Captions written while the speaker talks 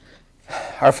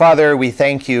Our Father, we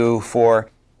thank you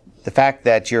for the fact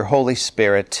that your Holy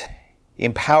Spirit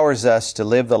empowers us to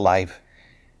live the life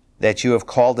that you have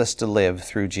called us to live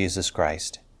through Jesus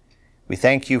Christ. We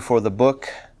thank you for the book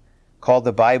called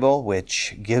the Bible,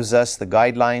 which gives us the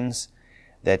guidelines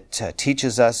that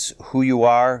teaches us who you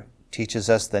are, teaches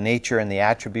us the nature and the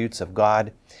attributes of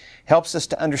God, helps us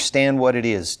to understand what it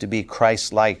is to be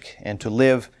Christ-like and to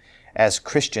live as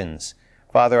Christians.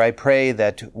 Father, I pray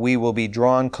that we will be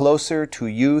drawn closer to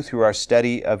you through our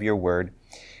study of your word.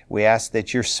 We ask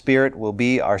that your Spirit will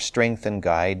be our strength and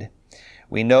guide.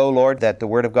 We know, Lord, that the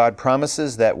word of God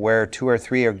promises that where two or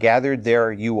three are gathered,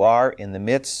 there you are in the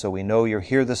midst, so we know you're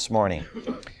here this morning.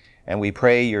 And we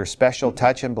pray your special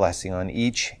touch and blessing on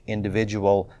each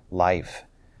individual life.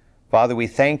 Father, we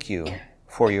thank you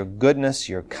for your goodness,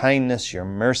 your kindness, your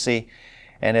mercy.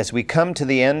 And as we come to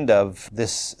the end of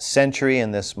this century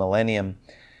and this millennium,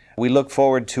 we look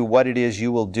forward to what it is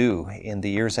you will do in the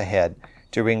years ahead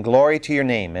to bring glory to your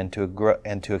name and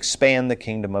to expand the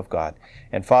kingdom of God.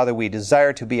 And Father, we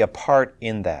desire to be a part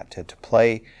in that, to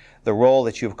play the role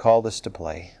that you've called us to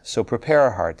play. So prepare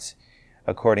our hearts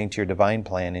according to your divine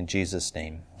plan in Jesus'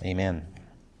 name. Amen.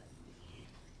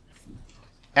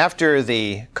 After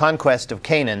the conquest of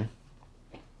Canaan,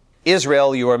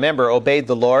 Israel, you remember, obeyed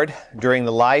the Lord during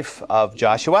the life of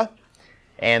Joshua.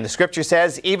 And the scripture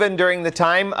says, even during the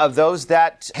time of those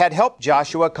that had helped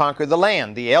Joshua conquer the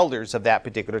land, the elders of that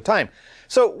particular time.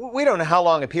 So we don't know how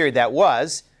long a period that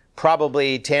was,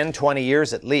 probably 10, 20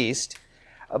 years at least.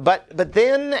 But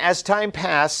then as time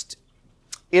passed,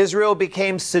 Israel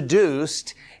became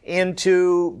seduced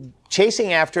into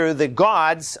chasing after the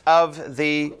gods of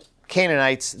the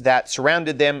Canaanites that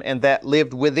surrounded them and that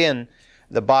lived within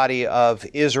the body of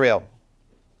Israel.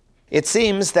 It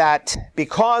seems that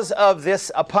because of this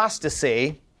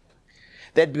apostasy,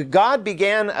 that God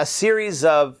began a series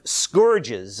of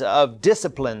scourges, of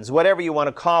disciplines, whatever you want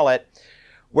to call it,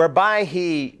 whereby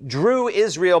he drew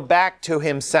Israel back to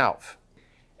himself.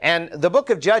 And the book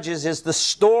of Judges is the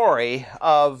story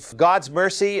of God's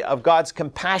mercy, of God's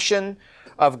compassion,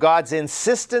 of God's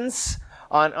insistence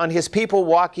on his people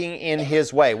walking in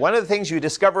his way. One of the things you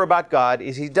discover about God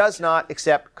is he does not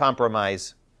accept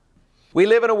compromise. We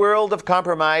live in a world of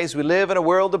compromise. We live in a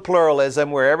world of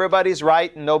pluralism where everybody's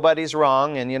right and nobody's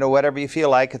wrong, and whatever you feel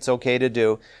like it's okay to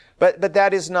do. But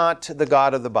that is not the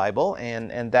God of the Bible,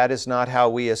 and that is not how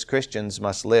we as Christians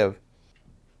must live.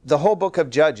 The whole book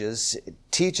of Judges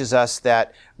teaches us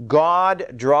that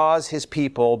God draws his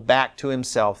people back to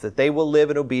himself, that they will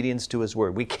live in obedience to his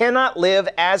word. We cannot live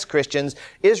as Christians.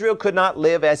 Israel could not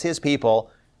live as his people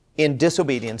in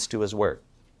disobedience to his word.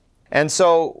 And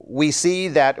so we see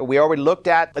that we already looked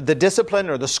at the discipline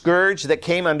or the scourge that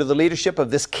came under the leadership of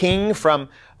this king from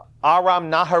Aram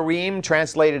Naharaim,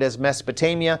 translated as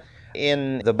Mesopotamia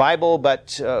in the Bible,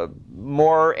 but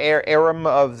more Aram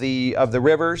of the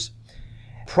rivers.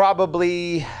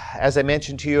 Probably, as I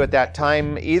mentioned to you at that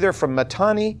time, either from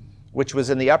Mitanni, which was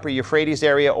in the upper Euphrates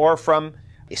area, or from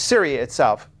Syria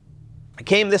itself.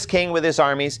 Came this king with his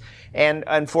armies,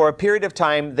 and for a period of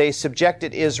time they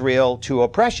subjected Israel to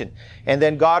oppression. And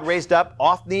then God raised up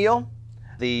Othniel,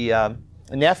 the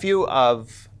nephew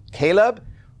of Caleb,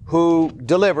 who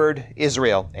delivered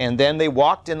Israel. And then they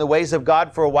walked in the ways of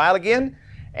God for a while again,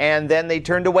 and then they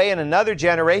turned away in another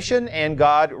generation, and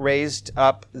God raised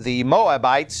up the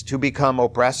Moabites to become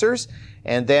oppressors.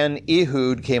 And then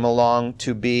Ehud came along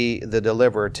to be the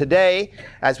deliverer. Today,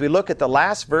 as we look at the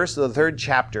last verse of the third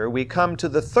chapter, we come to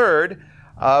the third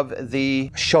of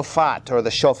the Shofat, or the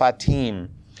Shofatim.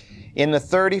 In the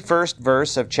 31st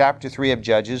verse of chapter 3 of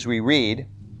Judges, we read,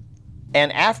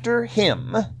 "And after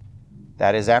him,"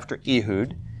 that is after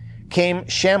Ehud, "came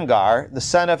Shamgar, the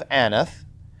son of Anath,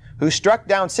 who struck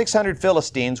down 600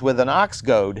 Philistines with an ox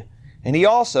goad, and he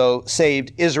also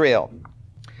saved Israel."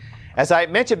 As I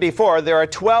mentioned before, there are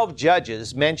 12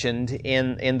 judges mentioned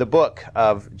in the book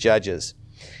of Judges.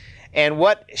 And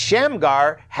what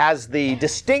Shamgar has the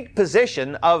distinct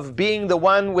position of being the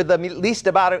one with the least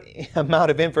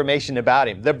amount of information about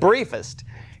him, the briefest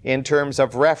in terms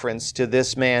of reference to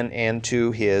this man and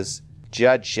to his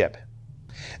judgeship.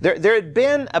 There had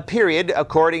been a period,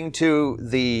 according to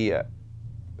the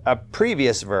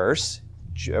previous verse,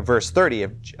 verse 30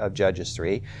 of Judges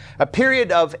 3, a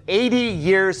period of 80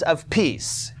 years of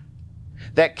peace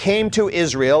that came to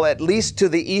Israel, at least to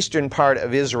the eastern part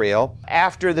of Israel,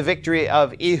 after the victory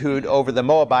of Ehud over the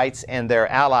Moabites and their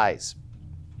allies.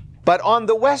 But on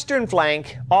the western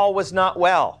flank, all was not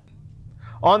well.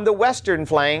 On the western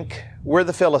flank were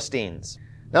the Philistines.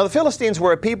 Now, the Philistines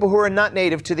were a people who were not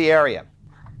native to the area.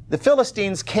 The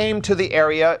Philistines came to the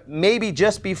area maybe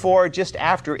just before, just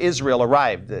after Israel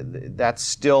arrived. That's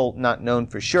still not known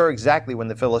for sure exactly when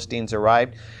the Philistines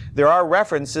arrived. There are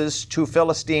references to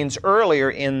Philistines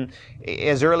earlier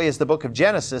as early as the book of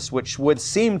Genesis, which would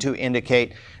seem to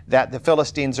indicate that the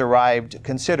Philistines arrived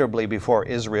considerably before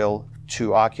Israel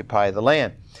to occupy the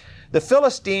land. The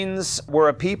Philistines were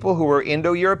a people who were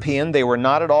Indo-European. They were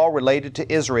not at all related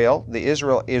to Israel. The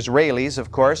Israelis,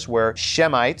 of course, were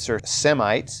Shemites or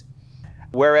Semites,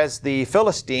 whereas the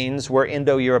Philistines were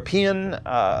Indo-European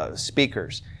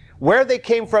speakers. Where they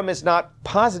came from is not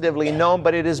positively known,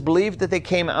 but it is believed that they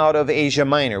came out of Asia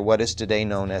Minor, what is today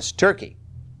known as Turkey.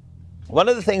 One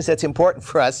of the things that's important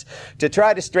for us to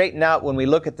try to straighten out when we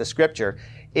look at the Scripture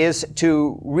is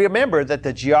to remember that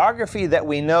the geography that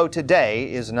we know today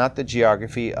is not the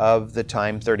geography of the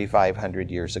time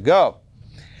 3,500 years ago.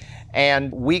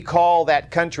 And we call that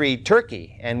country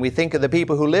Turkey, and we think of the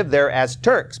people who live there as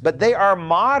Turks, but they are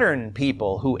modern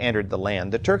people who entered the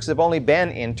land. The Turks have only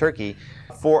been in Turkey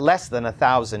for less than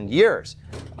 1,000 years.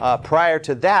 Prior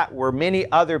to that were many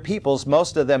other peoples,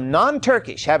 most of them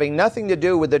non-Turkish, having nothing to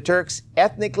do with the Turks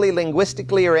ethnically,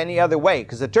 linguistically, or any other way,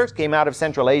 because the Turks came out of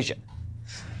Central Asia.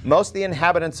 Most of the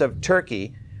inhabitants of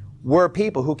Turkey were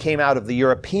people who came out of the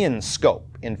European scope.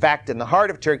 In fact, in the heart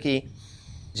of Turkey,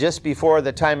 just before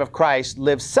the time of Christ,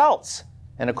 lived Celts.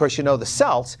 And of course, you know the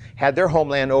Celts had their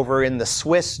homeland over in the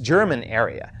Swiss-German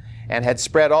area and had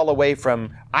spread all the way from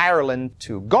Ireland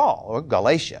to Gaul, or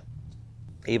Galatia,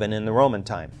 even in the Roman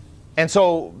time. And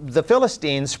so the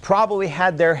Philistines probably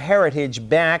had their heritage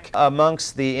back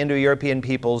amongst the Indo-European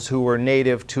peoples who were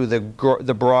native to the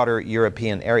broader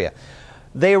European area.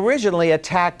 They originally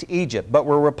attacked Egypt, but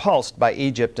were repulsed by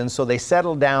Egypt, and so they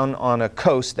settled down on a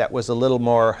coast that was a little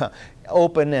more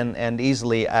open and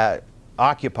easily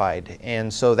occupied.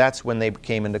 And so that's when they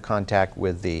came into contact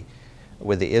with the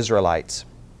Israelites.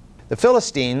 The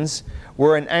Philistines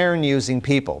were an iron-using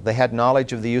people. They had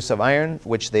knowledge of the use of iron,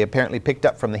 which they apparently picked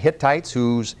up from the Hittites,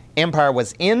 whose empire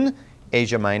was in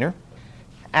Asia Minor.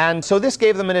 And so this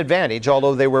gave them an advantage,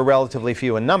 although they were relatively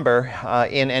few in number,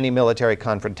 in any military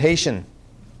confrontation.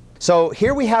 So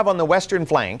here we have on the western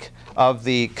flank of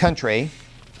the country,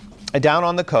 down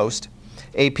on the coast,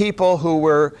 a people who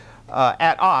were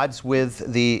at odds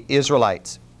with the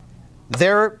Israelites.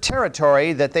 Their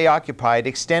territory that they occupied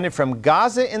extended from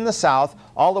Gaza in the south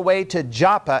all the way to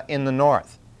Joppa in the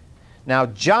north. Now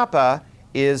Joppa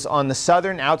is on the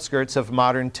southern outskirts of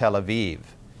modern Tel Aviv.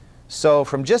 So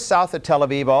from just south of Tel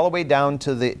Aviv all the way down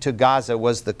to Gaza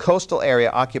was the coastal area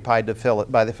occupied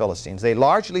by the Philistines. They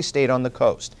largely stayed on the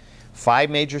coast. 5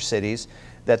 major cities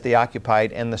that they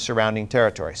occupied and the surrounding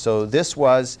territory. So this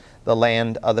was the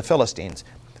land of the Philistines,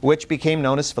 which became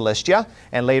known as Philistia.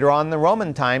 And later on in the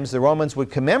Roman times, the Romans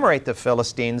would commemorate the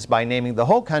Philistines by naming the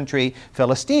whole country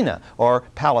Philistina, or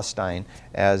Palestine,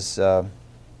 as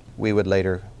we would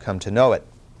later come to know it.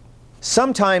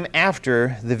 Sometime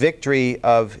after the victory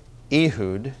of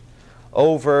Ehud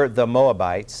over the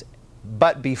Moabites,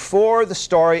 but before the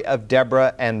story of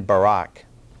Deborah and Barak,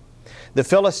 the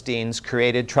Philistines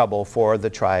created trouble for the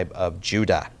tribe of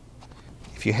Judah.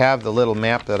 If you have the little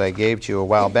map that I gave to you a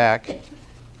while back,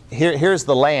 here's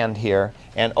the land here,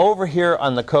 and over here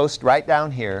on the coast, right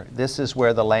down here, this is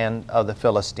where the land of the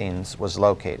Philistines was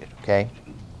located, okay?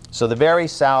 So the very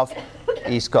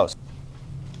southeast coast.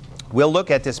 We'll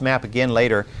look at this map again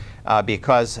later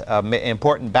because an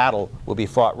important battle will be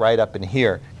fought right up in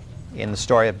here in the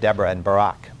story of Deborah and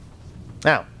Barak.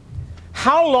 Now,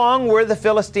 how long were the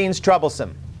Philistines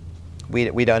troublesome?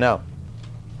 We don't know.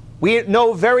 We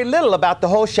know very little about the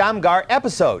whole Shamgar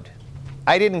episode.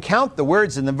 I didn't count the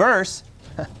words in the verse,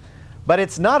 but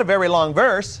it's not a very long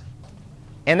verse.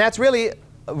 And that's really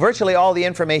virtually all the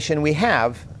information we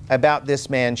have about this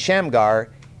man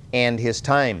Shamgar and his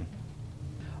time.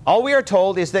 All we are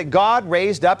told is that God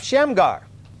raised up Shamgar.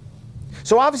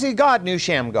 So obviously God knew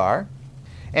Shamgar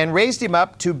and raised him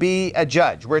up to be a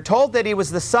judge. We're told that he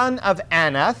was the son of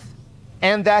Anath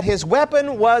and that his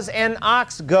weapon was an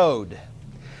ox goad.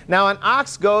 Now an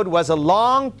ox goad was a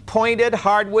long pointed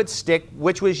hardwood stick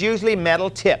which was usually metal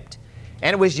tipped.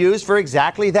 And it was used for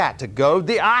exactly that, to goad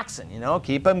the oxen,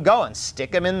 keep them going,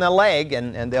 stick them in the leg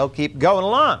and they'll keep going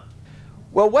along.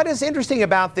 Well, what is interesting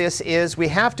about this is we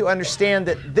have to understand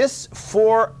that this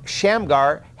for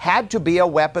Shamgar had to be a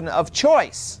weapon of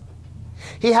choice.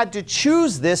 He had to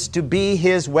choose this to be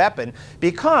his weapon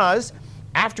because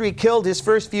after he killed his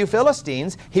first few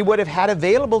Philistines, he would have had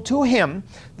available to him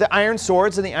the iron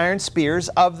swords and the iron spears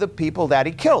of the people that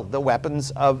he killed, the weapons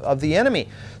of the enemy.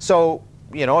 So,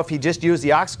 if he just used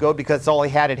the ox goad because it's all he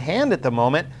had at hand at the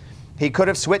moment, He could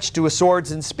have switched to swords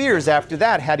and spears after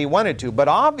that had he wanted to, but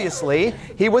obviously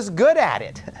he was good at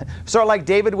it. Sort of like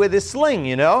David with his sling,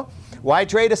 you know. Why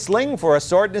trade a sling for a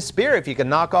sword and a spear if you can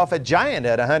knock off a giant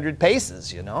at 100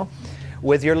 paces, you know,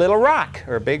 with your little rock,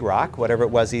 or big rock, whatever it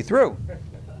was he threw.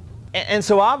 And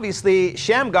so obviously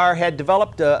Shamgar had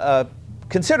developed a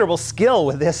considerable skill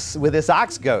with this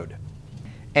ox goad.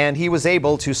 And he was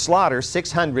able to slaughter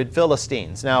 600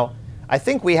 Philistines. Now, I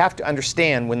think we have to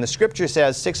understand when the scripture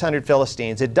says 600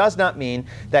 Philistines, it does not mean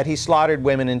that he slaughtered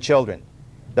women and children.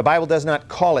 The Bible does not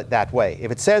call it that way. If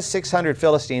it says 600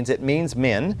 Philistines, it means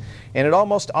men, and it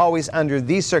almost always under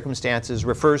these circumstances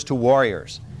refers to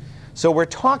warriors. So we're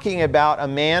talking about a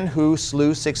man who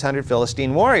slew 600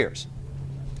 Philistine warriors.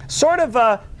 Sort of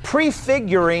a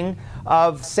prefiguring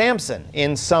of Samson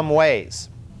in some ways.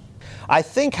 I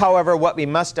think, however, what we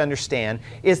must understand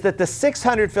is that the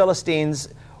 600 Philistines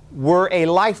were a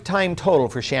lifetime total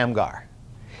for Shamgar.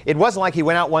 It wasn't like he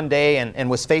went out one day and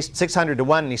was faced 600 to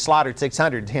 1 and he slaughtered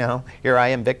 600, you know, here I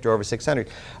am, victor over 600.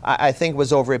 I think it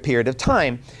was over a period of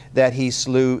time that he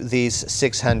slew these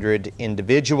 600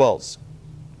 individuals.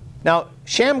 Now,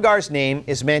 Shamgar's name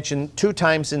is mentioned 2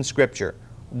 times in Scripture.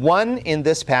 One in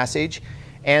this passage,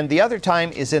 and the other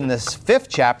time is in this 5th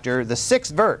chapter, the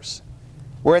 6th verse,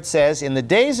 where it says, "In the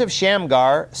days of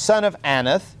Shamgar, son of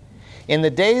Anath, in the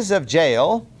days of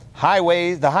Jael,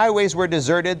 the highways were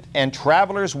deserted, and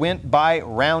travelers went by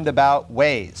roundabout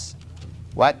ways."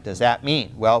 What does that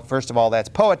mean? Well, first of all, that's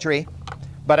poetry,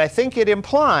 but I think it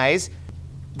implies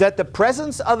that the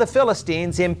presence of the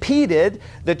Philistines impeded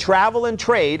the travel and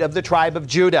trade of the tribe of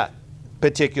Judah,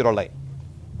 particularly.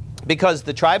 Because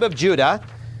the tribe of Judah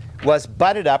was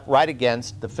butted up right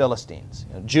against the Philistines.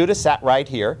 You know, Judah sat right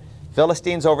here,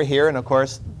 Philistines over here, and of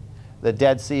course the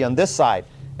Dead Sea on this side.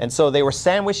 And so they were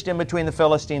sandwiched in between the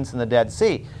Philistines and the Dead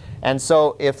Sea. And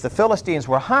so if the Philistines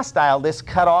were hostile, this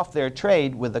cut off their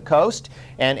trade with the coast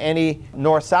and any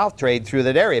north-south trade through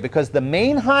that area, because the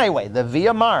main highway, the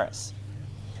Via Maris,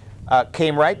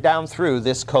 came right down through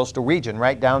this coastal region,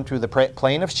 right down through the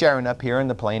plain of Sharon up here and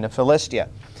the plain of Philistia.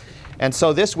 And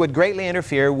so this would greatly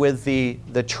interfere with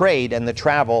the trade and the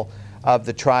travel of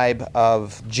the tribe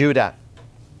of Judah.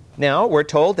 Now, we're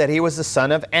told that he was the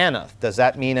son of Anath. Does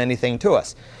that mean anything to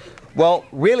us? Well,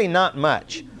 really not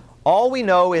much. All we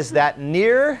know is that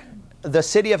near the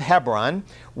city of Hebron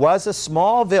was a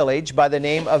small village by the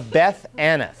name of Beth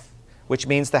Anath, which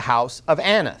means the house of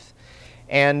Anath.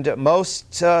 And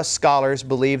most scholars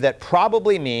believe that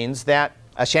probably means that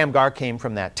Shamgar came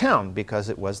from that town because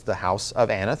it was the house of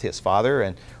Anath, his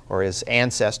father or his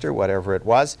ancestor, whatever it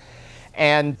was.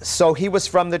 And so he was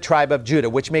from the tribe of Judah,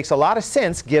 which makes a lot of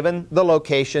sense given the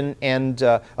location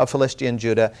of Philistia and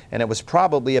Judah. And it was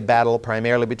probably a battle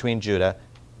primarily between Judah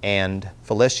and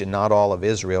Philistia. Not all of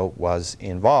Israel was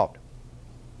involved.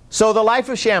 So the life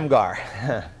of Shamgar.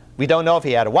 We don't know if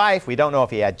he had a wife. We don't know if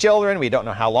he had children. We don't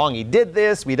know how long he did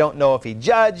this. We don't know if he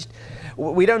judged.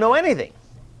 We don't know anything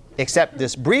except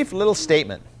this brief little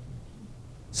statement.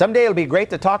 Someday it'll be great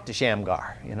to talk to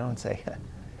Shamgar, you know, and say,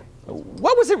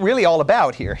 what was it really all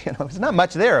about here? You know, there's not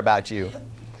much there about you.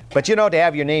 But you know, to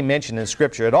have your name mentioned in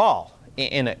Scripture at all,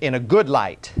 in a good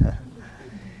light,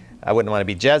 I wouldn't want to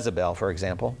be Jezebel, for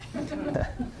example,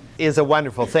 is a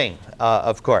wonderful thing,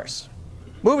 of course.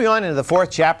 Moving on into the 4th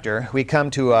chapter, we come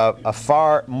to a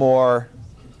far more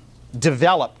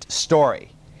developed story.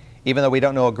 Even though we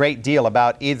don't know a great deal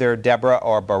about either Deborah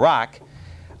or Barak,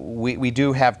 we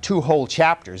do have 2 whole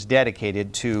chapters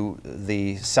dedicated to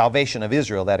the salvation of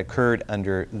Israel that occurred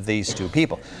under these 2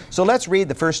 people. So let's read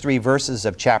the first 3 verses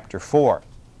of chapter 4.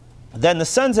 Then the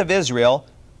sons of Israel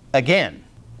again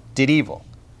did evil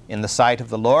in the sight of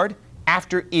the Lord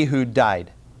after Ehud died.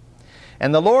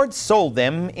 And the Lord sold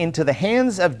them into the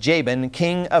hands of Jabin,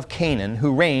 king of Canaan,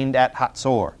 who reigned at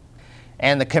Hatzor.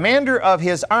 And the commander of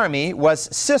his army was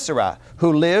Sisera,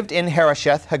 who lived in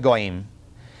Harosheth Hagoyim.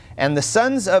 And the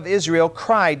sons of Israel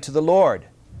cried to the Lord,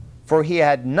 for he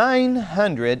had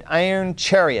 900 iron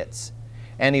chariots,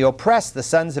 and he oppressed the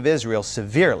sons of Israel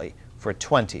severely for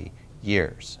 20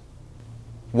 years.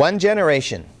 One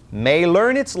generation may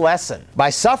learn its lesson by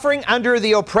suffering under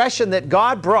the oppression that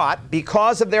God brought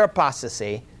because of their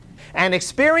apostasy, and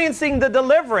experiencing the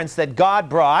deliverance that God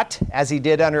brought, as he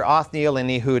did under Othniel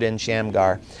and Ehud and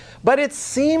Shamgar. But it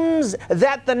seems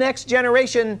that the next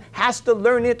generation has to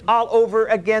learn it all over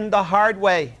again the hard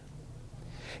way.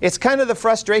 It's kind of the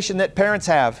frustration that parents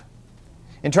have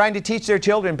in trying to teach their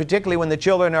children, particularly when the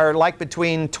children are like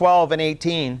between 12 and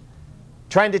 18,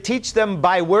 trying to teach them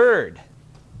by word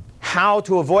how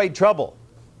to avoid trouble,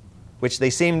 which they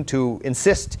seem to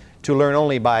insist to learn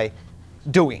only by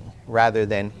doing rather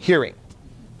than hearing.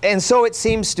 And so it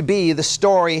seems to be the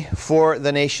story for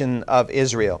the nation of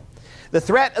Israel. The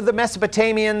threat of the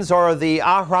Mesopotamians or the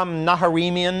Aram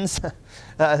Naharimians,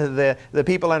 the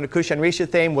people under Cush and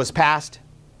Rishathaim, was past.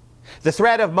 The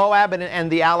threat of Moab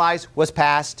and the allies was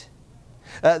past.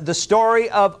 The story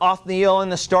of Othniel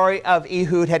and the story of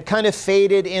Ehud had kind of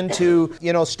faded into,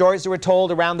 stories that were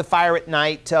told around the fire at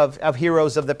night of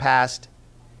heroes of the past.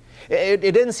 It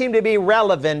didn't seem to be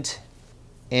relevant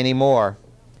anymore.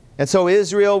 And so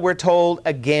Israel, we're told,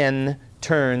 again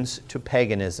turns to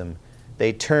paganism.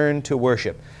 They turn to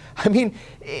worship. I mean,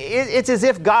 it's as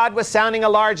if God was sounding a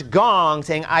large gong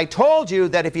saying, I told you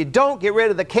that if you don't get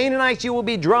rid of the Canaanites, you will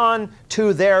be drawn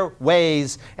to their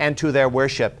ways and to their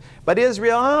worship. But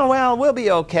Israel, oh, well, we'll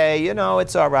be okay.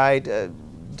 It's all right.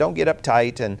 Don't get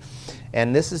uptight.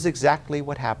 And this is exactly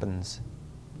what happens.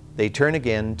 They turn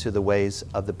again to the ways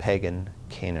of the pagan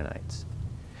Canaanites.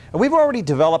 And we've already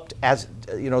developed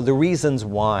the reasons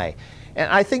why.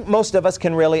 And I think most of us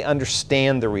can really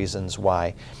understand the reasons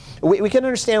why. We can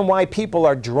understand why people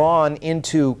are drawn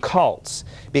into cults,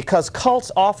 because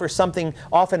cults offer something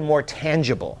often more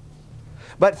tangible.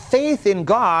 But faith in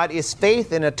God is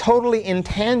faith in a totally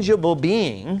intangible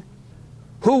being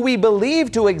who we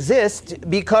believe to exist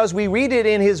because we read it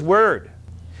in His Word.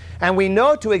 And we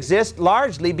know to exist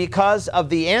largely because of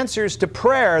the answers to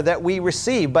prayer that we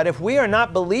receive. But if we are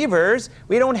not believers,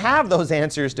 we don't have those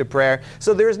answers to prayer.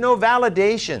 So there is no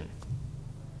validation.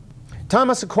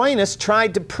 Thomas Aquinas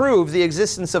tried to prove the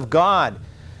existence of God.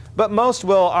 But most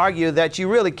will argue that you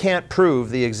really can't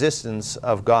prove the existence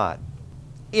of God.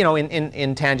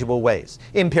 In tangible ways,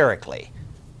 empirically.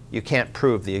 You can't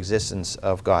prove the existence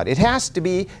of God. It has to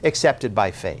be accepted by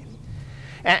faith.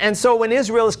 And so when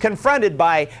Israel is confronted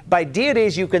by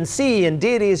deities you can see and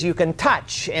deities you can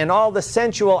touch and all the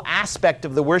sensual aspect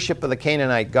of the worship of the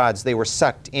Canaanite gods, they were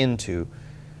sucked into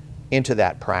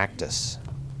that practice.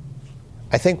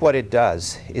 I think what it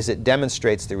does is it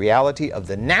demonstrates the reality of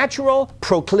the natural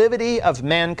proclivity of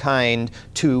mankind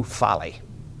to folly.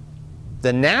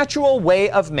 The natural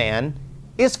way of man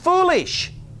is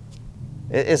foolish.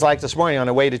 It's like this morning on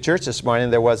the way to church this morning,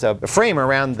 there was a frame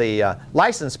around the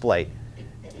license plate.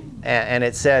 And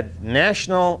it said,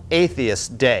 National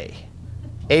Atheist Day,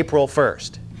 April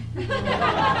 1st.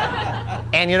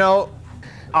 And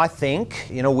I think,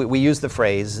 we use the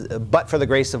phrase, but for the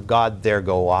grace of God, there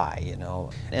go I,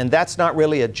 And that's not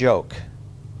really a joke.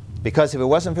 Because if it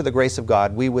wasn't for the grace of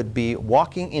God, we would be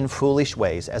walking in foolish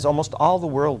ways, as almost all the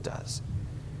world does.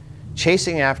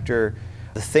 Chasing after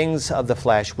the things of the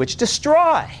flesh, which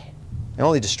destroy. Not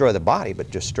only destroy the body, but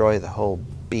destroy the whole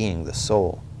being, the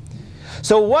soul.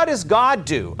 So what does God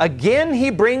do? Again, He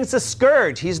brings a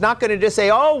scourge. He's not going to just say,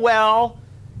 oh, well,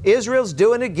 Israel's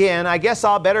doing it again. I guess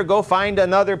I'll better go find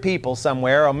another people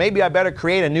somewhere, or maybe I better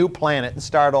create a new planet and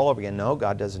start all over again. No,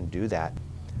 God doesn't do that.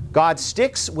 God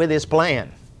sticks with His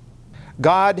plan.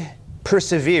 God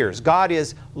perseveres. God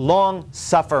is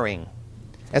long-suffering.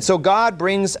 And so God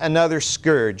brings another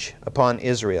scourge upon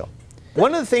Israel.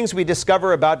 One of the things we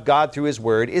discover about God through His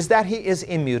Word is that He is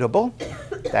immutable.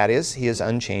 That is, He is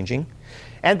unchanging.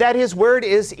 And that His Word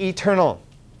is eternal.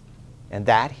 And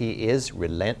that He is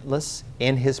relentless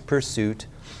in His pursuit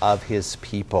of His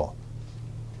people.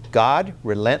 God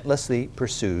relentlessly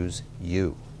pursues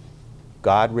you.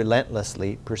 God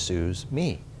relentlessly pursues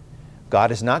me.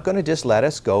 God is not going to just let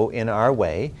us go in our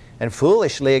way and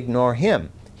foolishly ignore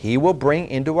Him. He will bring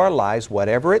into our lives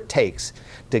whatever it takes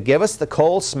to give us the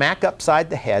cold smack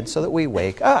upside the head so that we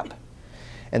wake up.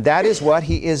 And that is what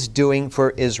He is doing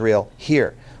for Israel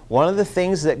here. One of the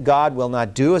things that God will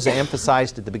not do, as I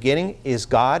emphasized at the beginning, is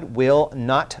God will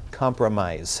not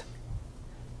compromise.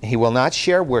 He will not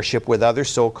share worship with other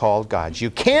so-called gods. You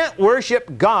can't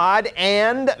worship God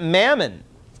and mammon.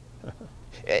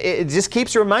 It just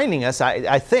keeps reminding us,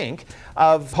 I think,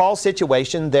 of Paul's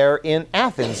situation there in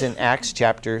Athens in Acts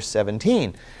chapter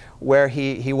 17, where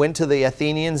he went to the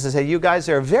Athenians and said, you guys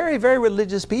are very, very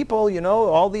religious people,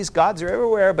 all these gods are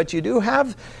everywhere, but you do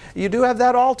have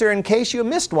that altar in case you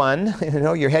missed one,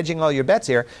 you're hedging all your bets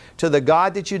here, to the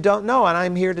God that you don't know, and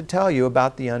I'm here to tell you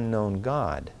about the unknown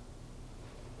God.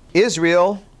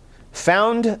 Israel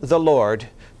found the Lord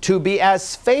to be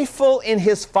as faithful in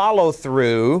His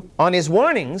follow-through on His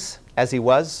warnings as He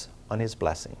was on His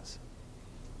blessings.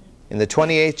 In the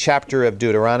 28th chapter of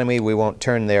Deuteronomy, we won't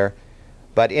turn there,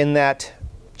 but in that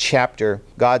chapter,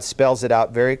 God spells it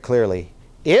out very clearly.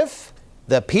 If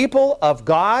the people of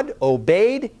God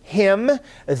obeyed Him,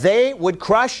 they would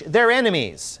crush their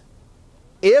enemies.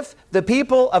 If the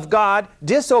people of God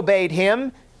disobeyed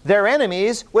Him, their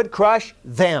enemies would crush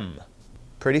them.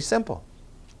 Pretty simple,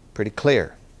 pretty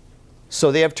clear. So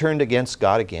they have turned against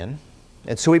God again.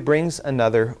 And so he brings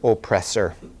another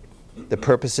oppressor. The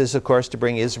purpose is, of course, to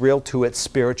bring Israel to its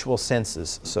spiritual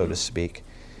senses, so to speak.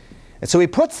 And so he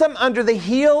puts them under the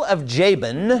heel of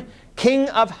Jabin, king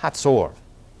of Hatzor.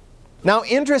 Now,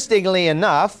 interestingly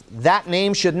enough, that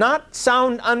name should not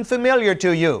sound unfamiliar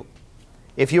to you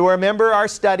if you remember our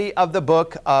study of the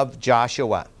book of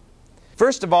Joshua.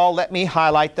 First of all, let me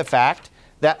highlight the fact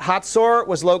that Hatzor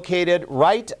was located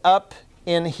right up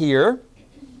in here.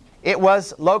 It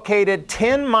was located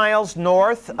 10 miles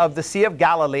north of the Sea of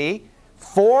Galilee,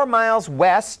 4 miles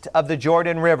west of the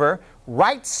Jordan River,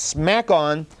 right smack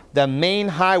on the main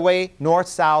highway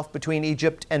north-south between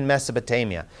Egypt and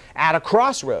Mesopotamia, at a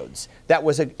crossroads. That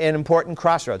was an important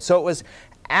crossroads. So it was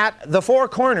at the four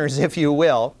corners, if you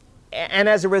will. And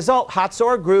as a result,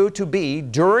 Hatzor grew to be,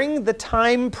 during the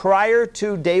time prior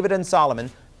to David and Solomon,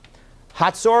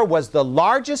 Hatzor was the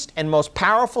largest and most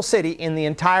powerful city in the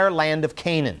entire land of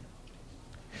Canaan.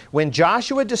 When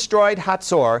Joshua destroyed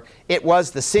Hatzor, it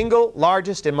was the single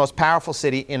largest and most powerful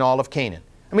city in all of Canaan.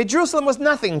 I mean, Jerusalem was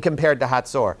nothing compared to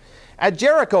Hatzor.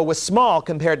 Jericho was small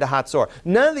compared to Hatzor.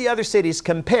 None of the other cities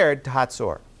compared to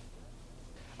Hatzor.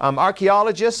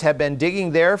 Archaeologists have been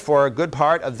digging there for a good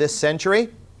part of this century.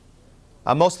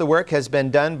 Most of the work has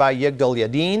been done by Yigdal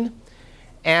Yadin.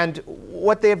 And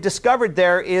what they have discovered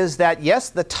there is that, yes,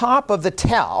 the top of the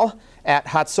tell at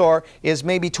Hatzor is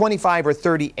maybe 25 or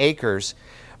 30 acres.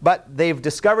 But they've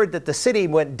discovered that the city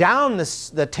went down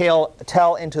the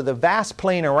tell into the vast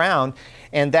plain around,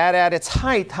 and that at its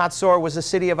height, Hatzor was a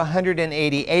city of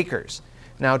 180 acres.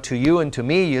 Now, to you and to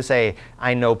me, you say,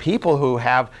 I know people who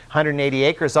have 180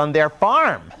 acres on their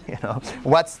farm. You know,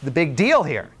 what's the big deal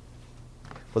here?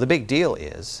 Well, the big deal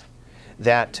is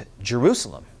that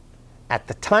Jerusalem, at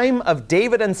the time of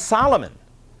David and Solomon,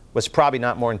 was probably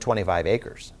not more than 25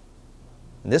 acres.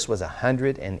 And this was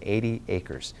 180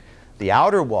 acres. The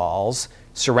outer walls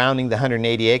surrounding the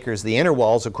 180 acres, the inner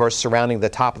walls, of course, surrounding the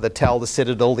top of the tell, the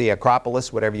citadel, the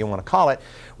Acropolis, whatever you want to call it,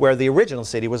 where the original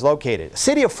city was located. A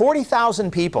city of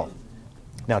 40,000 people.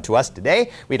 Now, to us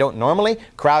today, we don't normally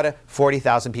crowd a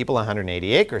 40,000 people on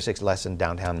 180 acres. It's less than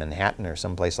downtown Manhattan or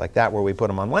someplace like that where we put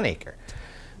them on 1 acre.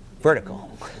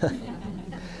 Vertical.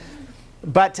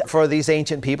 But for these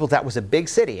ancient people, that was a big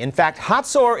city. In fact,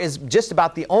 Hatzor is just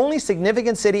about the only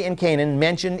significant city in Canaan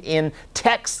mentioned in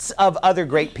texts of other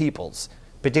great peoples,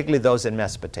 particularly those in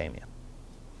Mesopotamia.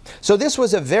 So this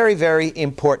was a very, very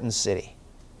important city.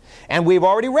 And we've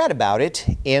already read about it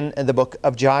in the book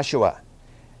of Joshua.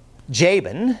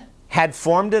 Jabin had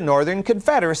formed a northern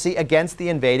confederacy against the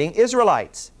invading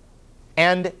Israelites.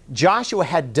 And Joshua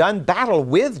had done battle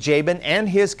with Jabin and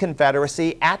his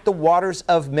confederacy at the waters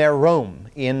of Merom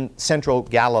in central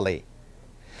Galilee.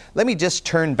 Let me just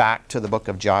turn back to the book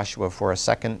of Joshua for a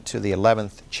second, to the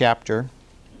 11th chapter.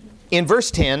 In verse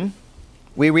 10,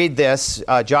 we read this,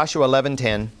 Joshua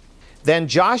 11:10. Then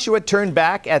Joshua turned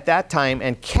back at that time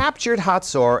and captured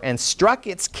Hatzor and struck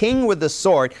its king with the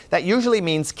sword. That usually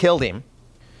means killed him.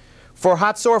 For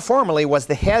Hatzor formerly was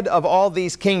the head of all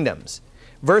these kingdoms.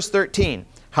 Verse 13,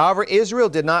 however, Israel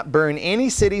did not burn any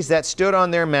cities that stood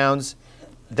on their mounds,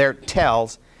 their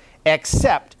tells,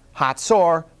 except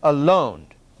Hatzor alone,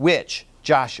 which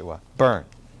Joshua burned.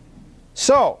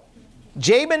 So,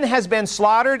 Jabin has been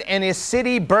slaughtered and his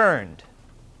city burned.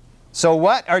 So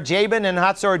what are Jabin and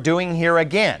Hatzor doing here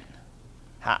again?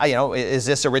 Is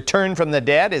this a return from the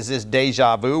dead? Is this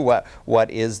deja vu?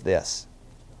 What is this?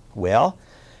 Well,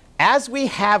 as we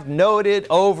have noted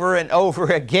over and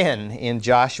over again in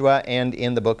Joshua and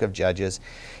in the book of Judges,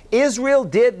 Israel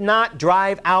did not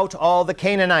drive out all the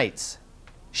Canaanites.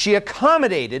 She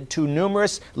accommodated to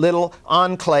numerous little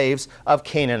enclaves of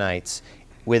Canaanites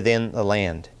within the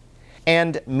land.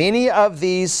 And many of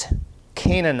these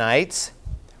Canaanites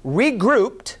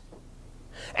regrouped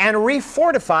and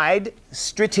refortified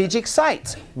strategic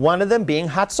sites, one of them being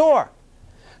Hatzor.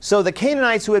 So the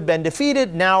Canaanites who had been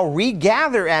defeated now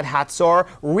regather at Hatzor,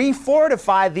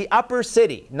 refortify the upper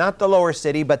city, not the lower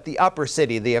city, but the upper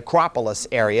city, the Acropolis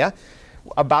area,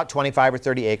 about 25 or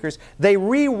 30 acres. They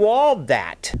re-walled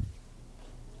that.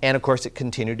 And of course it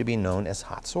continued to be known as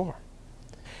Hatzor.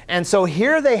 And so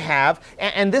here they have,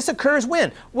 and this occurs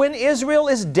when? When Israel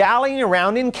is dallying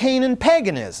around in Canaan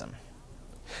paganism.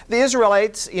 The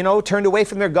Israelites, turned away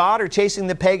from their God or chasing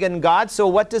the pagan god, so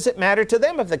what does it matter to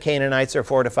them if the Canaanites are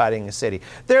fortifying a city?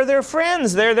 They're their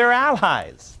friends, they're their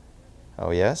allies.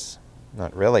 Oh yes?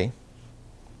 Not really.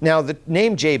 Now the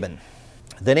name Jabin.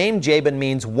 The name Jabin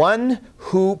means one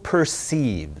who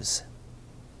perceives.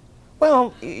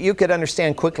 Well, you could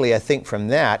understand quickly, I think, from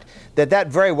that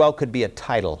very well could be a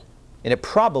title. And it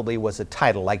probably was a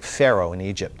title like Pharaoh in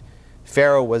Egypt.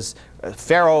 The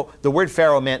word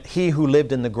Pharaoh meant he who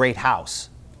lived in the great house,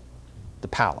 the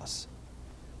palace,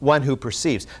 one who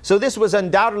perceives. So this was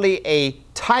undoubtedly a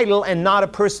title and not a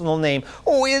personal name.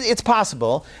 It's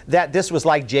possible that this was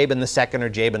like Jabin the second or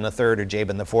Jabin the third or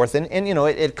Jabin the fourth, and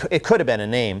it could have been a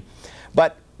name.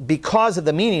 But because of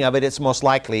the meaning of it, it's most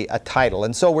likely a title.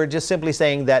 And so we're just simply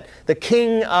saying that the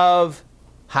king of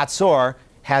Hatzor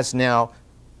has now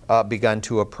begun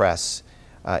to oppress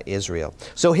Israel.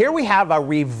 So here we have a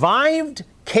revived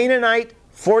Canaanite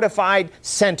fortified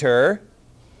center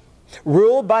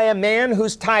ruled by a man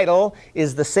whose title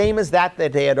is the same as that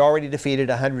they had already defeated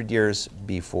 100 years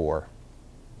before.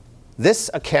 This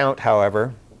account,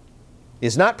 however,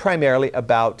 is not primarily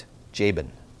about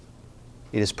Jabin.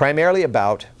 It is primarily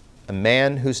about a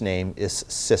man whose name is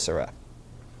Sisera.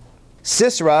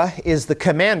 Sisera is the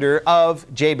commander of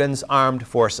Jabin's armed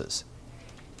forces.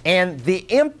 And the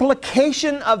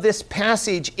implication of this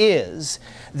passage is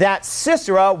that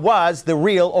Sisera was the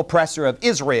real oppressor of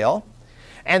Israel,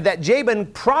 and that Jabin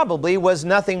probably was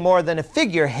nothing more than a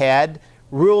figurehead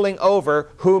ruling over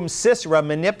whom Sisera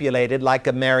manipulated like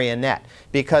a marionette,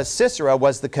 because Sisera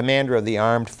was the commander of the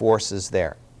armed forces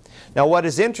there. Now, what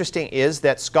is interesting is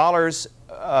that scholars,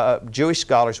 Jewish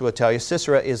scholars will tell you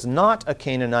Sisera is not a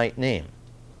Canaanite name.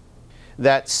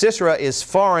 That Sisera is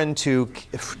foreign to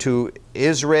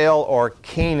Israel or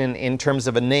Canaan in terms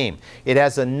of a name. It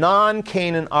has a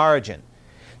non-Canaan origin.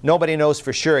 Nobody knows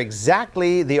for sure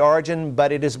exactly the origin,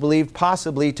 but it is believed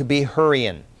possibly to be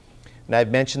Hurrian. And I've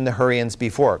mentioned the Hurrians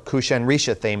before. Cushan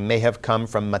Rishathaim may have come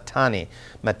from Mitanni.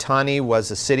 Mitanni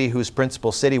was a city whose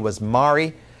principal city was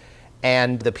Mari,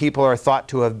 and the people are thought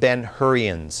to have been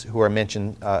Hurrians, who are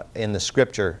mentioned in the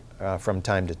scripture from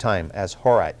time to time as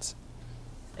Horites.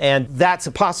 And that's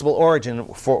a possible origin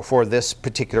for this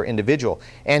particular individual.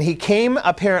 And he came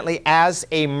apparently as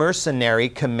a mercenary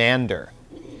commander.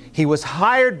 He was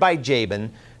hired by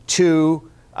Jabin to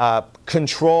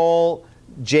control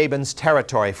Jabin's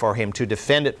territory for him, to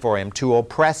defend it for him, to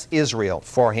oppress Israel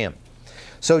for him.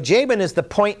 So Jabin is the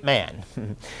point man.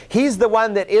 He's the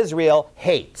one that Israel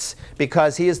hates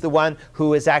because he is the one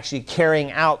who is actually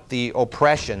carrying out the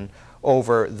oppression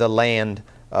over the land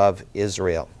of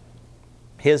Israel.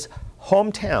 His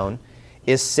hometown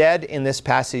is said in this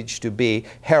passage to be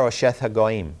Harosheth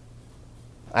Hagoyim.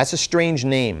 That's a strange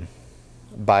name,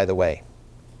 by the way,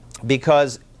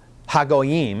 because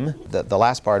Hagoyim, the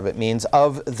last part of it, means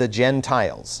of the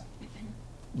Gentiles.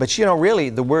 But really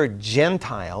the word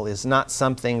Gentile is not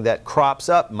something that crops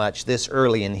up much this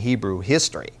early in Hebrew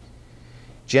history.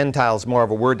 Gentile is more of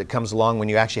a word that comes along when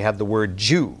you actually have the word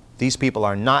Jew. These people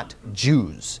are not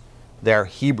Jews. They're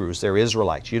Hebrews, they're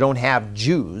Israelites. You don't have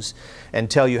Jews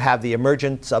until you have the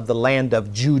emergence of the land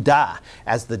of Judah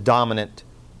as the dominant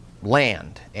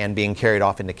land and being carried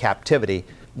off into captivity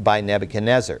by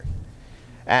Nebuchadnezzar.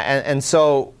 And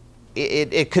so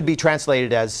it could be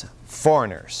translated as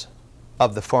foreigners,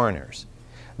 of the foreigners.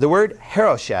 The word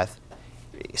Harosheth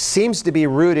seems to be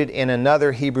rooted in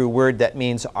another Hebrew word that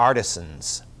means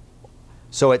artisans.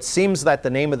 So it seems that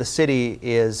the name of the city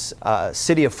is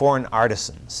City of Foreign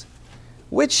Artisans,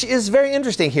 which is very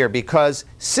interesting here because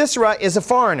Sisera is a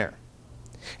foreigner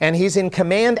and he's in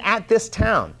command at this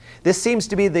town. This seems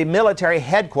to be the military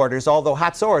headquarters, although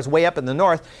Hatzor is way up in the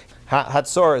north.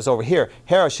 Hatzor is over here.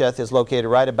 Harosheth is located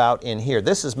right about in here.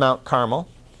 This is Mount Carmel,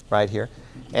 right here.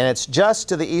 And it's just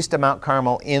to the east of Mount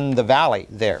Carmel in the valley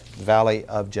there, the valley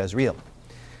of Jezreel.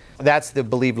 That's the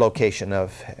believed location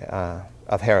of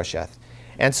Harosheth.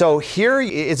 And so here,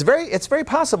 it's very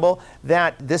possible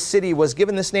that this city was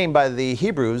given this name by the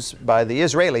Hebrews, by the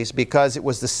Israelis, because it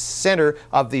was the center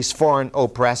of these foreign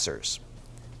oppressors.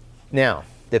 Now,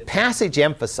 the passage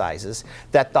emphasizes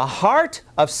that the heart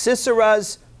of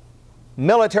Sisera's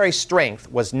military strength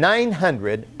was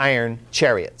 900 iron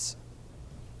chariots.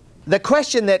 The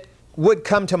question that would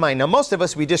come to mind, now most of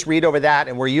us, we just read over that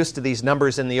and we're used to these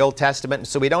numbers in the Old Testament,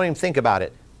 so we don't even think about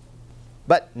it.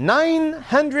 But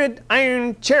 900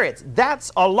 iron chariots,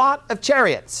 that's a lot of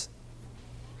chariots,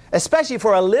 especially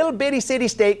for a little bitty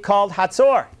city-state called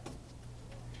Hatzor.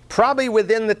 Probably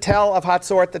within the tell of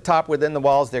Hatzor at the top, within the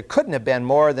walls, there couldn't have been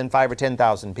more than 5,000 or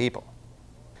 10,000 people.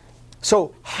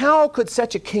 So how could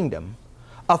such a kingdom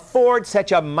afford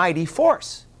such a mighty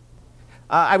force?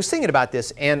 I was thinking about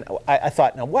this, and I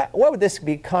thought, now what would this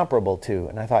be comparable to?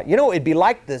 And I thought, it'd be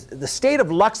like the state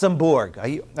of Luxembourg. Are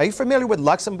you familiar with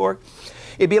Luxembourg?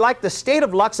 It'd be like the state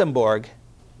of Luxembourg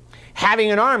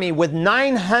having an army with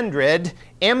 900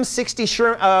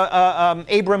 M60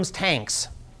 Abrams tanks.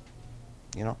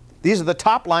 These are the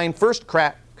top line, first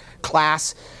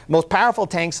class, most powerful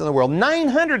tanks in the world.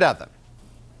 900 of them.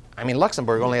 I mean,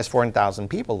 Luxembourg only has 400,000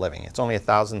 people living. It's only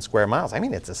 1,000 square miles. I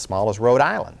mean, it's as small as Rhode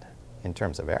Island in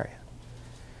terms of area.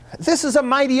 This is a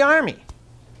mighty army,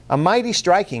 a mighty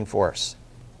striking force.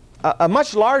 A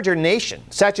much larger nation,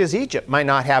 such as Egypt, might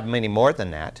not have many more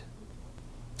than that.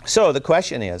 So the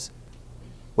question is,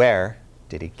 where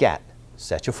did he get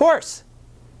such a force?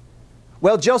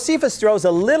 Well, Josephus throws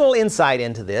a little insight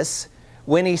into this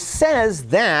when he says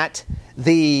that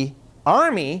the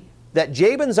army, that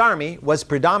Jabin's army was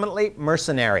predominantly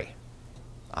mercenary.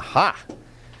 Aha!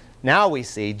 Now we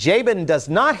see Jabin does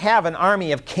not have an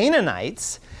army of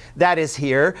Canaanites that is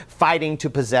here fighting to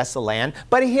possess the land,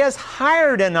 but he has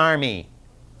hired an army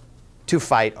to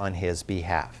fight on his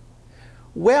behalf.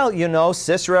 Well, you know,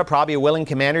 Sisera, probably a willing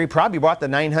commander, he probably brought the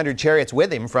 900 chariots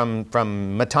with him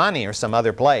from Mitanni or some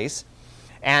other place,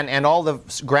 and all the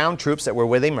ground troops that were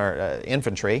with him, or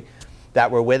infantry that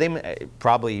were with him,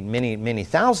 probably many, many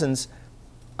thousands.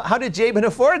 How did Jabin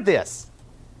afford this?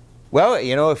 Well,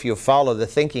 you know, if you follow the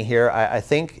thinking here, I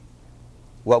think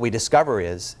what we discover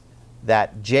is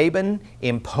that Jabin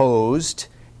imposed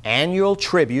annual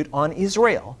tribute on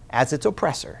Israel as its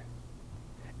oppressor,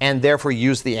 and therefore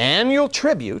used the annual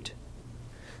tribute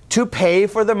to pay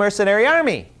for the mercenary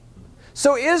army.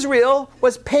 So Israel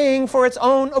was paying for its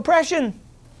own oppression.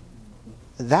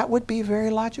 That would be very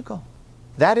logical.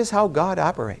 That is how God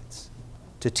operates,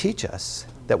 to teach us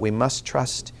that we must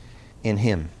trust in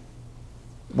Him.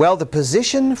 Well, the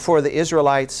position for the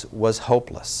Israelites was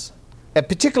hopeless,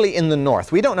 particularly in the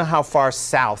north. We don't know how far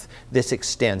south this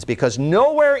extends, because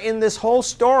nowhere in this whole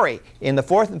story, in the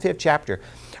 4th and 5th chapter,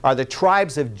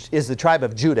 is the tribe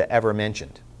of Judah ever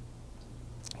mentioned,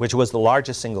 which was the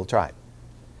largest single tribe.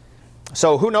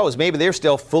 So who knows, maybe they're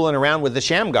still fooling around with the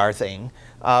Shamgar thing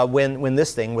when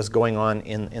this thing was going on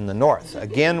in the north.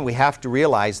 Again, we have to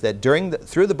realize that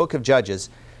through the book of Judges,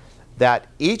 that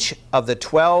each of the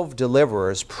 12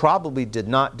 deliverers probably did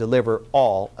not deliver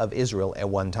all of Israel at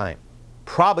one time.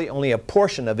 Probably only a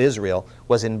portion of Israel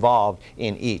was involved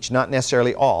in each. Not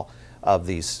necessarily all of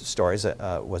these stories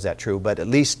was that true, but at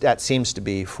least that seems to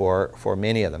be for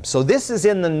many of them. So this is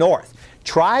in the north.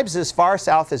 Tribes as far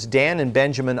south as Dan and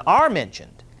Benjamin are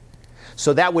mentioned.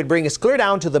 So that would bring us clear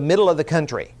down to the middle of the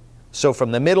country. So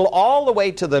from the middle all the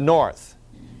way to the north,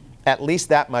 at least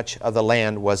that much of the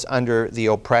land was under the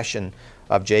oppression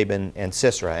of Jabin and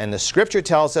Sisera. And the scripture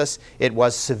tells us it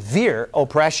was severe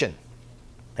oppression,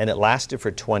 and it lasted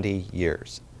for 20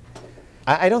 years.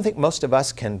 I don't think most of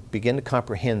us can begin to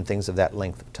comprehend things of that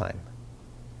length of time.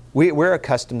 We're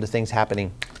accustomed to things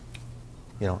happening,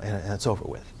 you know, and it's over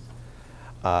with.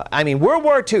 I mean, World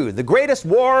War II, the greatest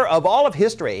war of all of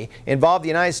history, involved the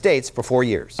United States for 4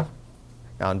 years.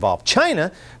 Now, it involved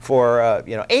China for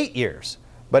 8 years,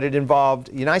 but it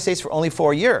involved the United States for only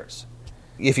 4 years.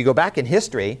 If you go back in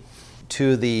history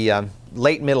to the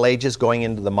late Middle Ages going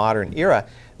into the modern era,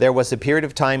 there was a period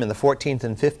of time in the 14th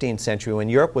and 15th century when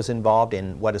Europe was involved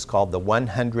in what is called the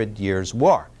 100 Years'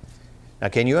 War. Now,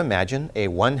 can you imagine a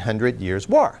 100 Years'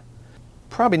 War?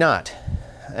 Probably not.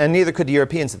 And neither could the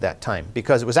Europeans at that time,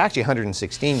 because it was actually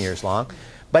 116 years long.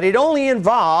 But it only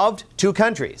involved two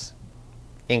countries,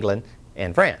 England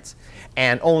and France,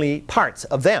 and only parts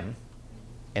of them.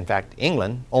 In fact,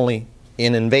 England, only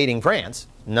in invading France.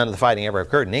 None of the fighting ever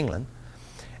occurred in England.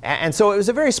 And so it was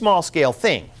a very small-scale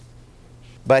thing.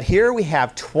 But here we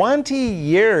have 20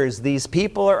 years these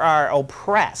people are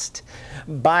oppressed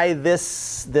by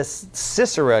this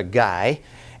Sisera guy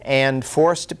and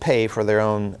forced to pay for their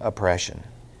own oppression.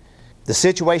 The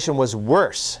situation was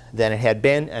worse than it had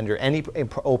been under any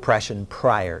oppression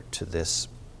prior to this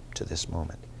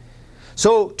moment.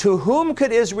 So to whom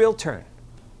could Israel turn?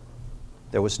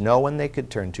 There was no one they could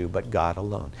turn to but God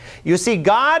alone. You see,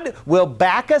 God will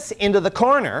back us into the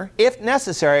corner, if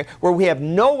necessary, where we have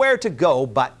nowhere to go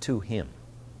but to Him.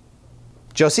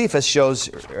 Josephus shows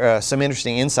some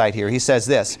interesting insight here. He says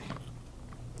this: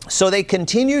 so they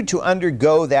continued to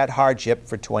undergo that hardship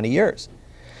for 20 years.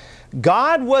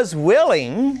 God was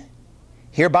willing,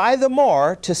 hereby the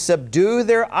more, to subdue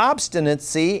their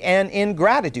obstinacy and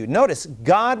ingratitude. Notice,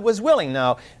 God was willing.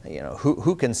 Now,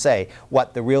 who can say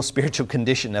what the real spiritual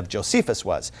condition of Josephus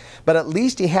was? But at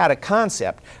least he had a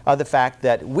concept of the fact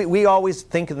that we always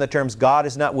think in the terms, God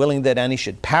is not willing that any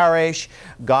should perish.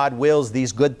 God wills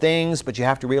these good things, but you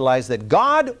have to realize that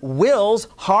God wills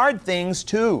hard things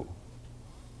too,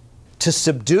 to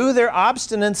subdue their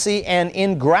obstinacy and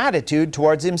ingratitude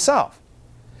towards Himself.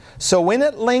 So when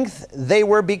at length they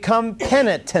were become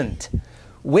penitent,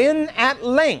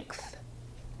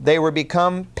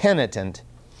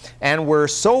 and were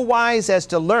so wise as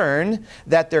to learn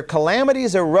that their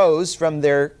calamities arose from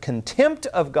their contempt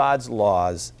of God's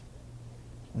laws,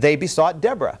 they besought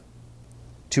Deborah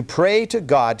to pray to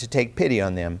God to take pity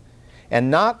on them and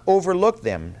not overlook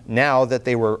them now that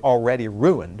they were already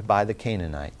ruined by the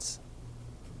Canaanites.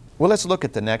 Well, let's look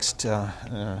at the next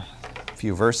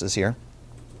few verses here.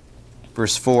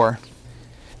 Verse 4.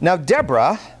 Now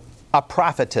Deborah, a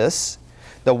prophetess,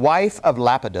 the wife of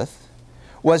Lapidoth,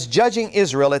 was judging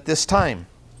Israel at this time.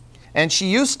 And she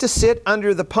used to sit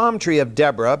under the palm tree of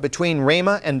Deborah between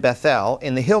Ramah and Bethel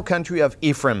in the hill country of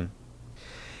Ephraim.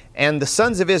 And the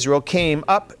sons of Israel came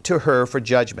up to her for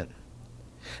judgment.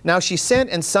 Now she sent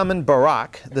and summoned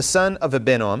Barak, the son of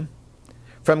Abinoam,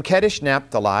 from Kadesh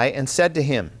Naphtali, and said to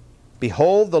him,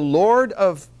 Behold, the Lord,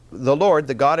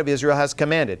 the God of Israel, has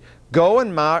commanded, Go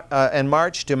and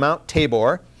march to Mount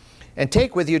Tabor, and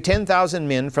take with you 10,000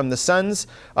 men from the sons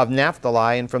of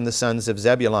Naphtali and from the sons of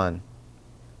Zebulun.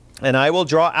 And I will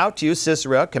draw out to you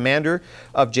Sisera, commander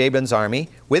of Jabin's army,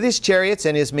 with his chariots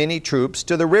and his many troops,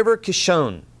 to the river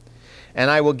Kishon,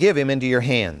 and I will give him into your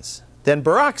hands. Then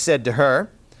Barak said to her,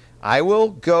 I will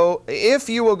go. If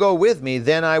you will go with me,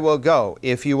 then I will go.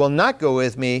 If you will not go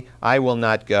with me, I will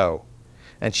not go.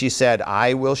 And she said,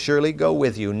 I will surely go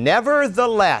with you.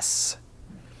 Nevertheless,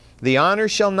 the honor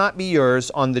shall not be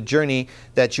yours on the journey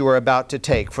that you are about to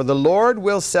take, for the Lord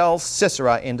will sell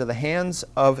Sisera into the hands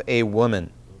of a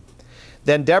woman.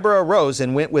 Then Deborah arose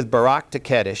and went with Barak to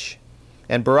Kadesh.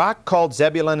 And Barak called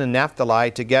Zebulun and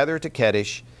Naphtali together to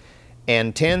Kadesh,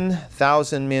 and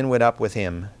 10,000 men went up with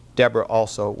him. Deborah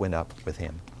also went up with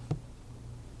him.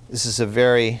 This is a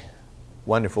very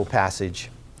wonderful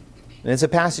passage. And it's a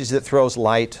passage that throws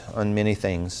light on many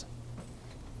things.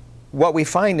 What we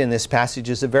find in this passage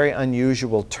is a very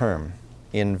unusual term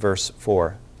in verse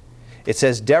 4. It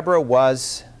says, Deborah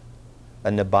was a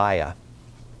Nebiah,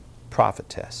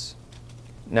 prophetess.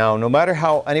 Now, no matter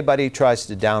how anybody tries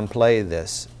to downplay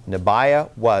this,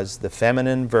 Nebiah was the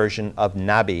feminine version of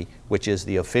Nabi, which is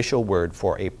the official word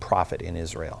for a prophet in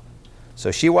Israel.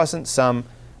 So she wasn't some,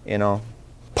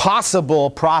 possible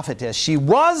prophetess. She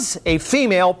was a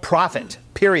female prophet,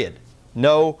 period.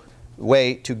 No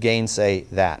way to gainsay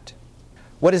that.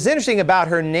 What is interesting about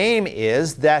her name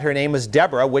is that her name was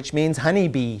Deborah, which means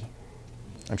honeybee.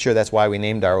 I'm sure that's why we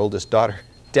named our oldest daughter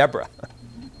Deborah.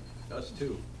 Us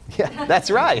too. Yeah, that's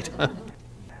right.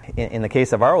 In the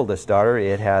case of our oldest daughter,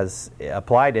 it has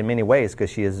applied in many ways because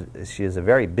she is a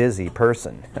very busy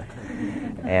person.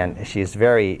 And she's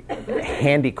very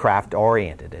handicraft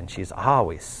oriented, and she's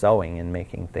always sewing and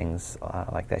making things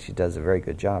like that. She does a very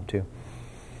good job too.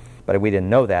 But we didn't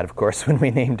know that, of course, when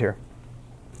we named her.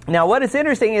 Now, what is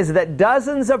interesting is that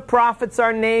dozens of prophets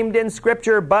are named in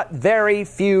Scripture, but very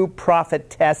few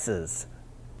prophetesses.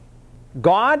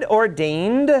 God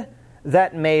ordained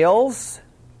that males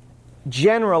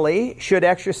generally should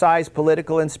exercise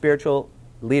political and spiritual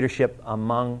leadership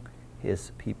among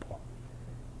His people.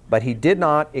 But He did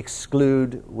not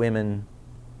exclude women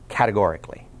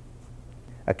categorically.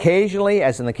 Occasionally,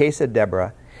 as in the case of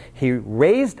Deborah, He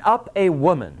raised up a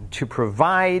woman to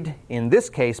provide, in this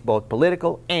case, both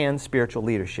political and spiritual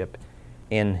leadership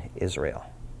in Israel.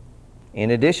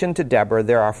 In addition to Deborah,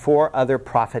 there are 4 other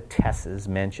prophetesses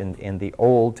mentioned in the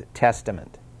Old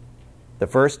Testament. The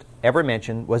first ever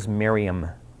mentioned was Miriam.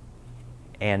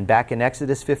 And back in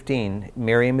Exodus 15,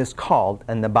 Miriam is called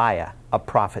a Nebiah, a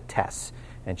prophetess.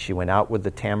 And she went out with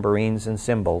the tambourines and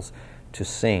cymbals to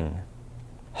sing.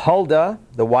 Huldah,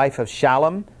 the wife of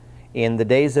Shallum, in the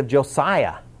days of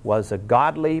Josiah, was a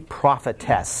godly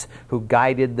prophetess who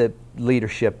guided the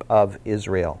leadership of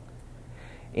Israel.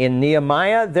 In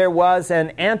Nehemiah, there was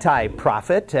an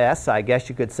anti-prophetess, I guess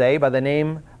you could say, by the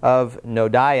name of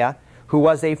Noadiah, who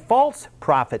was a false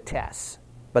prophetess,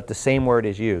 but the same word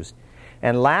is used.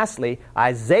 And lastly,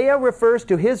 Isaiah refers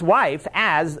to his wife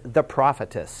as the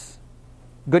prophetess.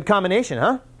 Good combination,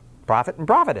 huh? Prophet and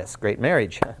prophetess. Great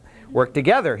marriage. Work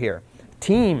together here.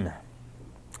 Team.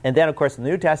 And then, of course, in the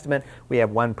New Testament, we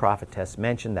have one prophetess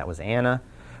mentioned. That was Anna,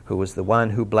 who was the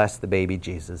one who blessed the baby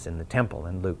Jesus in the temple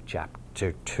in Luke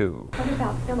chapter 2. What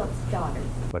about Philip's daughters?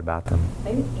 What about them?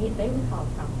 They were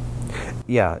called prophets.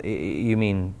 Yeah, you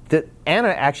mean that Anna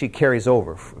actually carries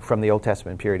over from the Old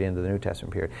Testament period into the New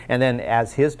Testament period. And then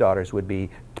as his daughters would be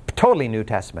totally New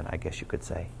Testament, I guess you could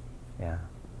say. Yeah.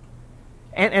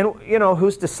 And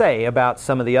who's to say about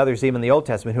some of the others, even the Old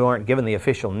Testament, who aren't given the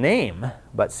official name,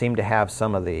 but seem to have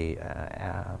some of the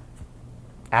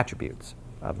attributes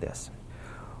of this.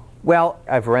 Well,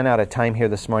 I've run out of time here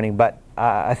this morning, but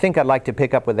I think I'd like to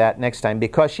pick up with that next time,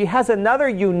 because she has another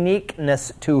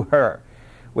uniqueness to her,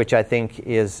 which I think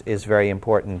is very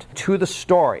important to the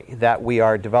story that we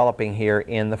are developing here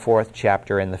in the 4th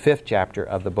chapter and the 5th chapter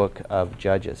of the book of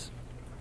Judges.